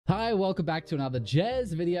Hi, welcome back to another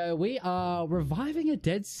Jez video. We are reviving a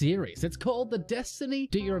dead series. It's called the Destiny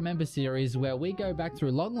Do You Remember series, where we go back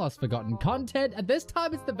through long lost forgotten content. And this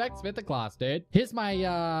time it's the Vex Mythoclast, dude. Here's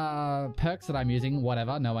my perks that I'm using,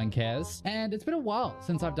 whatever, no one cares. And it's been a while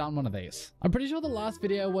since I've done one of these. I'm pretty sure the last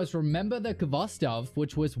video was Remember the Kvostov,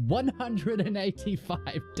 which was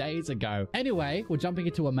 185 days ago. Anyway, we're jumping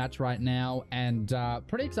into a match right now and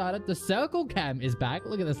pretty excited. The circle cam is back.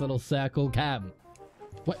 Look at this little circle cam.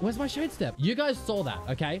 Where's my shade step? You guys saw that,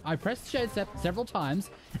 okay? I pressed shade step several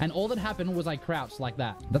times, and all that happened was I crouched like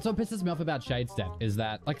that. That's what pisses me off about shade step, is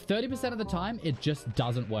that like 30% of the time, it just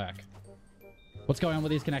doesn't work. What's going on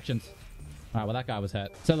with these connections? All right, well, that guy was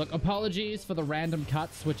hurt. So look, apologies for the random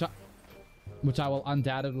cuts, which I will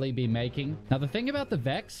undoubtedly be making. Now, the thing about the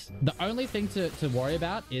Vex, the only thing to worry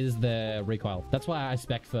about is the recoil. That's why I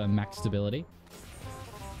spec for max stability.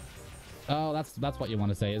 Oh, that's what you want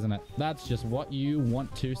to see, isn't it? That's just what you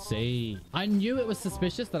want to see. I knew it was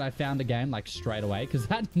suspicious that I found a game like straight away, because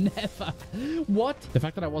that never... What? The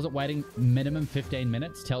fact that I wasn't waiting minimum 15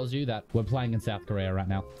 minutes tells you that we're playing in South Korea right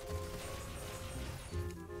now.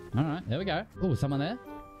 All right, there we go. Oh, someone there?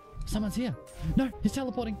 Someone's here. No, he's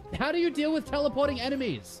teleporting. How do you deal with teleporting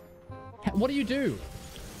enemies? What do you do?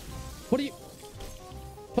 What do you...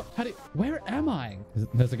 What, how do you... Where am I?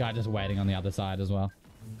 There's a guy just waiting on the other side as well.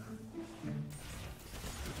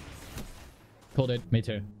 Cool, dude. Me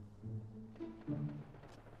too.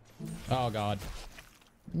 Oh, God.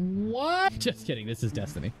 What? Just kidding. This is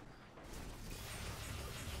Destiny.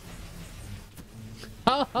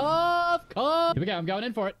 Oh, of course. Here we go. I'm going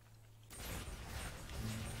in for it.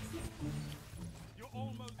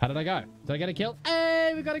 How did I go? Did I get a kill?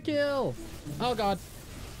 Hey, we got a kill. Oh, God.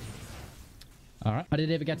 All right. I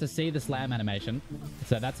didn't even get to see the slam animation.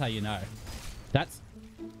 So that's how you know. That's...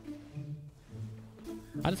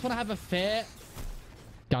 I just want to have a fair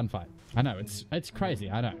gunfight. I know, it's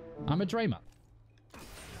crazy. I know. I'm a dreamer.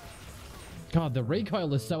 God, the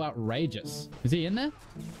recoil is so outrageous. Is he in there?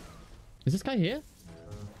 Is this guy here?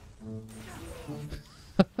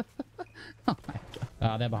 Oh my God.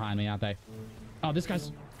 Oh, they're behind me, aren't they? Oh, this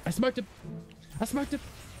guy's... I smoked him. I smoked him.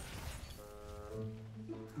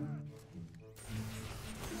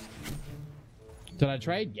 Did I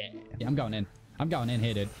trade? Yeah. Yeah, I'm going in. I'm going in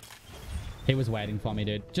here, dude. He was waiting for me,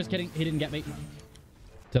 dude. Just kidding. He didn't get me.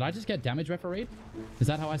 Did I just get damage refereed? Is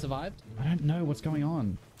that how I survived? I don't know what's going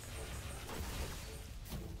on.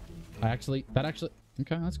 Okay,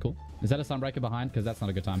 that's cool. Is that a sunbreaker behind? Because that's not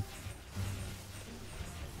a good time.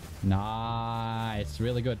 Nice.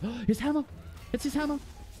 Really good. His hammer. It's his hammer.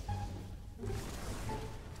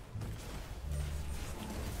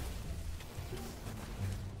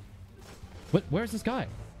 Where's this guy?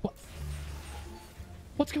 What?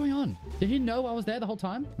 What's going on? Did he know I was there the whole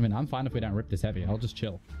time? I mean, I'm fine if we don't rip this heavy. I'll just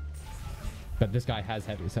chill. But this guy has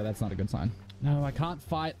heavy, so that's not a good sign. No, I can't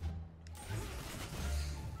fight.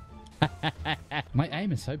 My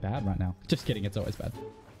aim is so bad right now. Just kidding. It's always bad.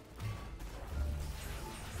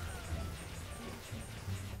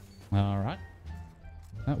 All right.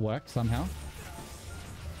 That worked somehow.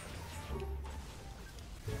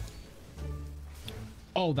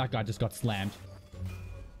 Oh, that guy just got slammed.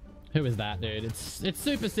 Who is that, dude? It's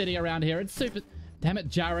Super City around here. It's super... Damn it,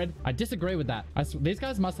 Jared. I disagree with that. These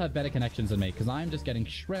guys must have better connections than me, because I'm just getting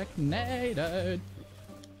Shrek-nated.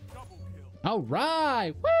 All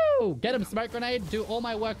right. Woo! Get him, smoke grenade. Do all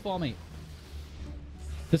my work for me.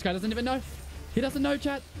 This guy doesn't even know. He doesn't know,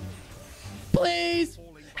 chat. Please!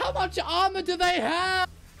 How much armor do they have?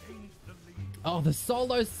 Oh, the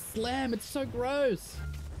solo slam. It's so gross.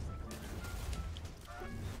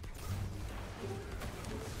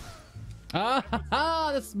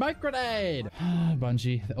 Ah, the smoke grenade.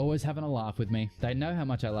 Bungie, they're always having a laugh with me. They know how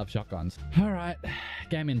much I love shotguns. All right,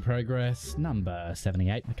 game in progress, number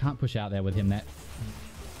 78. I can't push out there with him there.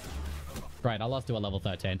 Great, I lost to a level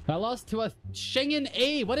 13. I lost to a Shingen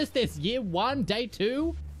E. What is this, year 1, day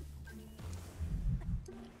 2?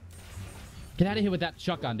 Get out of here with that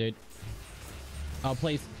shotgun, dude. Oh,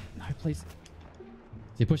 please. No, please.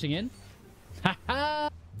 Is he pushing in? Ha ha!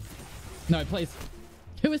 No, please.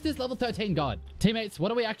 Who is this level 13 god? Teammates,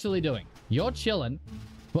 what are we actually doing? You're chilling.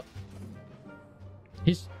 What?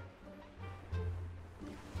 He's...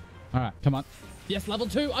 Alright, come on. Yes, level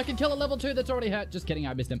 2. I can kill a level 2 that's already hurt. Just kidding,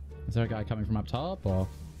 I missed him. Is there a guy coming from up top, or...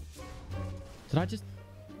 Did I just...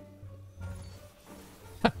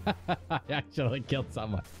 I actually killed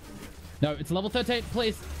someone. No, it's level 13,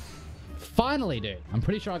 please. Finally, dude. I'm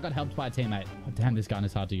pretty sure I got helped by a teammate. Oh, damn, this gun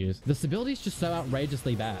is hard to use. The stability is just so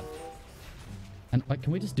outrageously bad. And, like,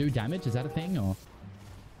 can we just do damage? Is that a thing, or...?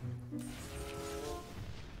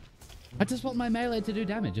 I just want my melee to do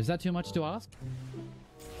damage. Is that too much to ask?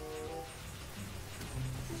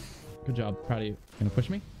 Good job. Proud of you. Gonna push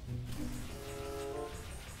me?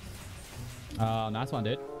 Oh, nice one,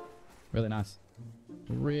 dude. Really nice.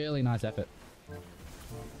 Really nice effort.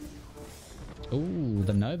 Ooh,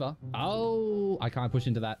 the Nova. Oh, I can't push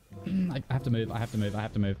into that. I have to move. I have to move. I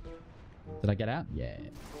have to move. Did I get out? Yeah.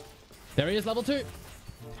 There he is, level 2.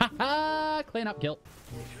 Haha! Clean up kill.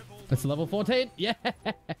 That's level 14. Yes!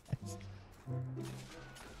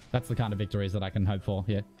 That's the kind of victories that I can hope for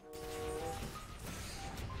here.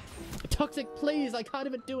 Toxic, please. I can't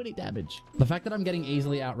even do any damage. The fact that I'm getting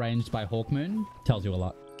easily outranged by Hawkmoon tells you a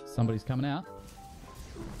lot. Somebody's coming out.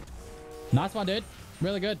 Nice one, dude.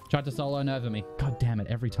 Really good. Tried to solo Nova me. God damn it,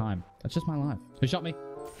 every time. That's just my life. Who shot me?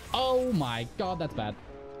 Oh my god, that's bad.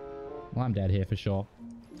 Well, I'm dead here for sure.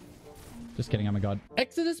 Just kidding, oh my god.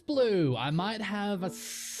 Exodus Blue. I might have a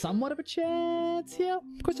somewhat of a chance here.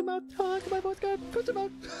 Question mark. Oh, can my voice go? Question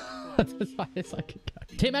mark. That's as high as I can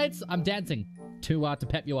go. Teammates, I'm dancing to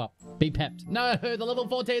pep you up. Be pepped. No, the level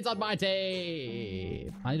 14's on my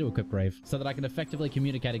team. I need to equip Grave so that I can effectively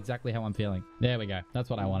communicate exactly how I'm feeling. There we go. That's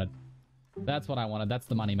what I wanted. That's what I wanted. That's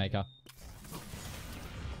the money maker.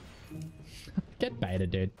 Get baited,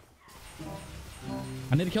 dude.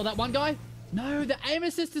 I need to kill that one guy. No, the aim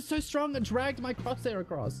assist is so strong and dragged my crosshair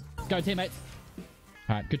across. Go, teammates.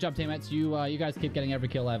 All right, good job, teammates. You guys keep getting every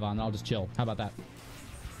kill ever, and I'll just chill. How about that?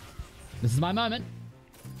 This is my moment.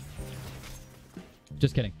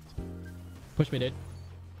 Just kidding. Push me, dude.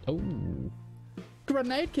 Oh.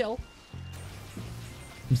 Grenade kill.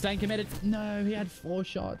 I'm staying committed. No, he had 4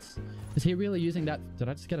 shots. Is he really using that? Did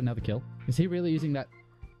I just get another kill? Is he really using that?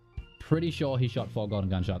 Pretty sure he shot 4 golden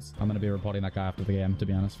gunshots. I'm going to be reporting that guy after the game, to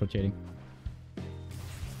be honest, for cheating.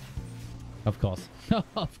 Of course.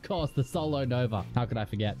 Of course, the solo Nova. How could I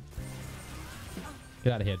forget?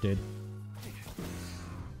 Get out of here, dude.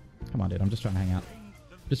 Come on, dude. I'm just trying to hang out.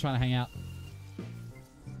 Just trying to hang out.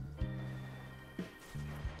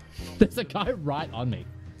 There's a guy right on me.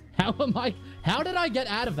 How did I get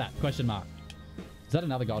out of that? Question mark. Is that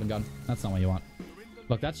another golden gun? That's not what you want.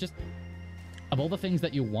 Look, that's just... Of all the things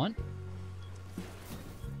that you want...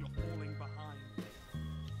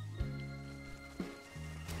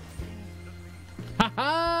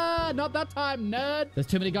 Haha! Not that time, nerd! There's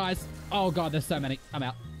too many guys. Oh god, there's so many. I'm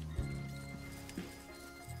out.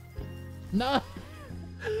 No!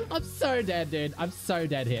 I'm so dead, dude. I'm so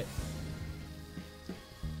dead here.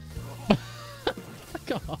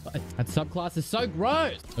 God. That subclass is so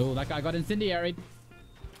gross. Oh, that guy got incendiaried.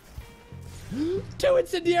 2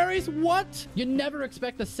 incendiaries? What? You never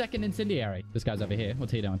expect a second incendiary. This guy's over here.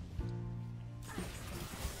 What's he doing?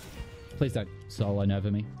 Please don't solo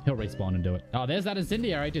Nova me. He'll respawn and do it. Oh, there's that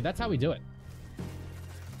incendiary. Dude, that's how we do it.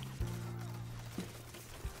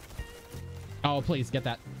 Oh, please, get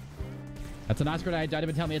that. That's a nice grenade. Don't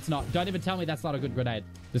even tell me it's not. Don't even tell me that's not a good grenade.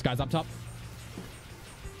 This guy's up top.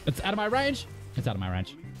 It's out of my range. It's out of my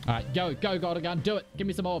range. All right, go, golden gun. Do it. Give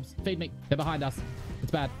me some orbs. Feed me. They're behind us.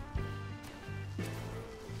 It's bad.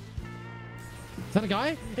 Is that a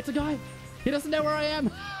guy? It's a guy. He doesn't know where I am.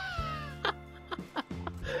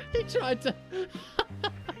 He tried to...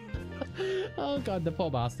 Oh, God, the poor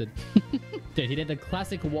bastard. Dude, he did the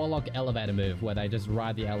classic Warlock elevator move where they just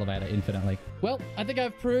ride the elevator infinitely. Well, I think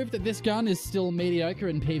I've proved that this gun is still mediocre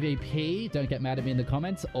in PvP. Don't get mad at me in the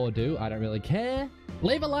comments, or do. I don't really care.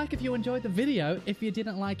 Leave a like if you enjoyed the video. If you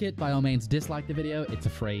didn't like it, by all means, dislike the video. It's a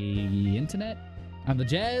free internet. I'm the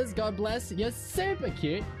Jazz. God bless. You're super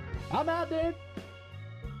cute. I'm out, dude.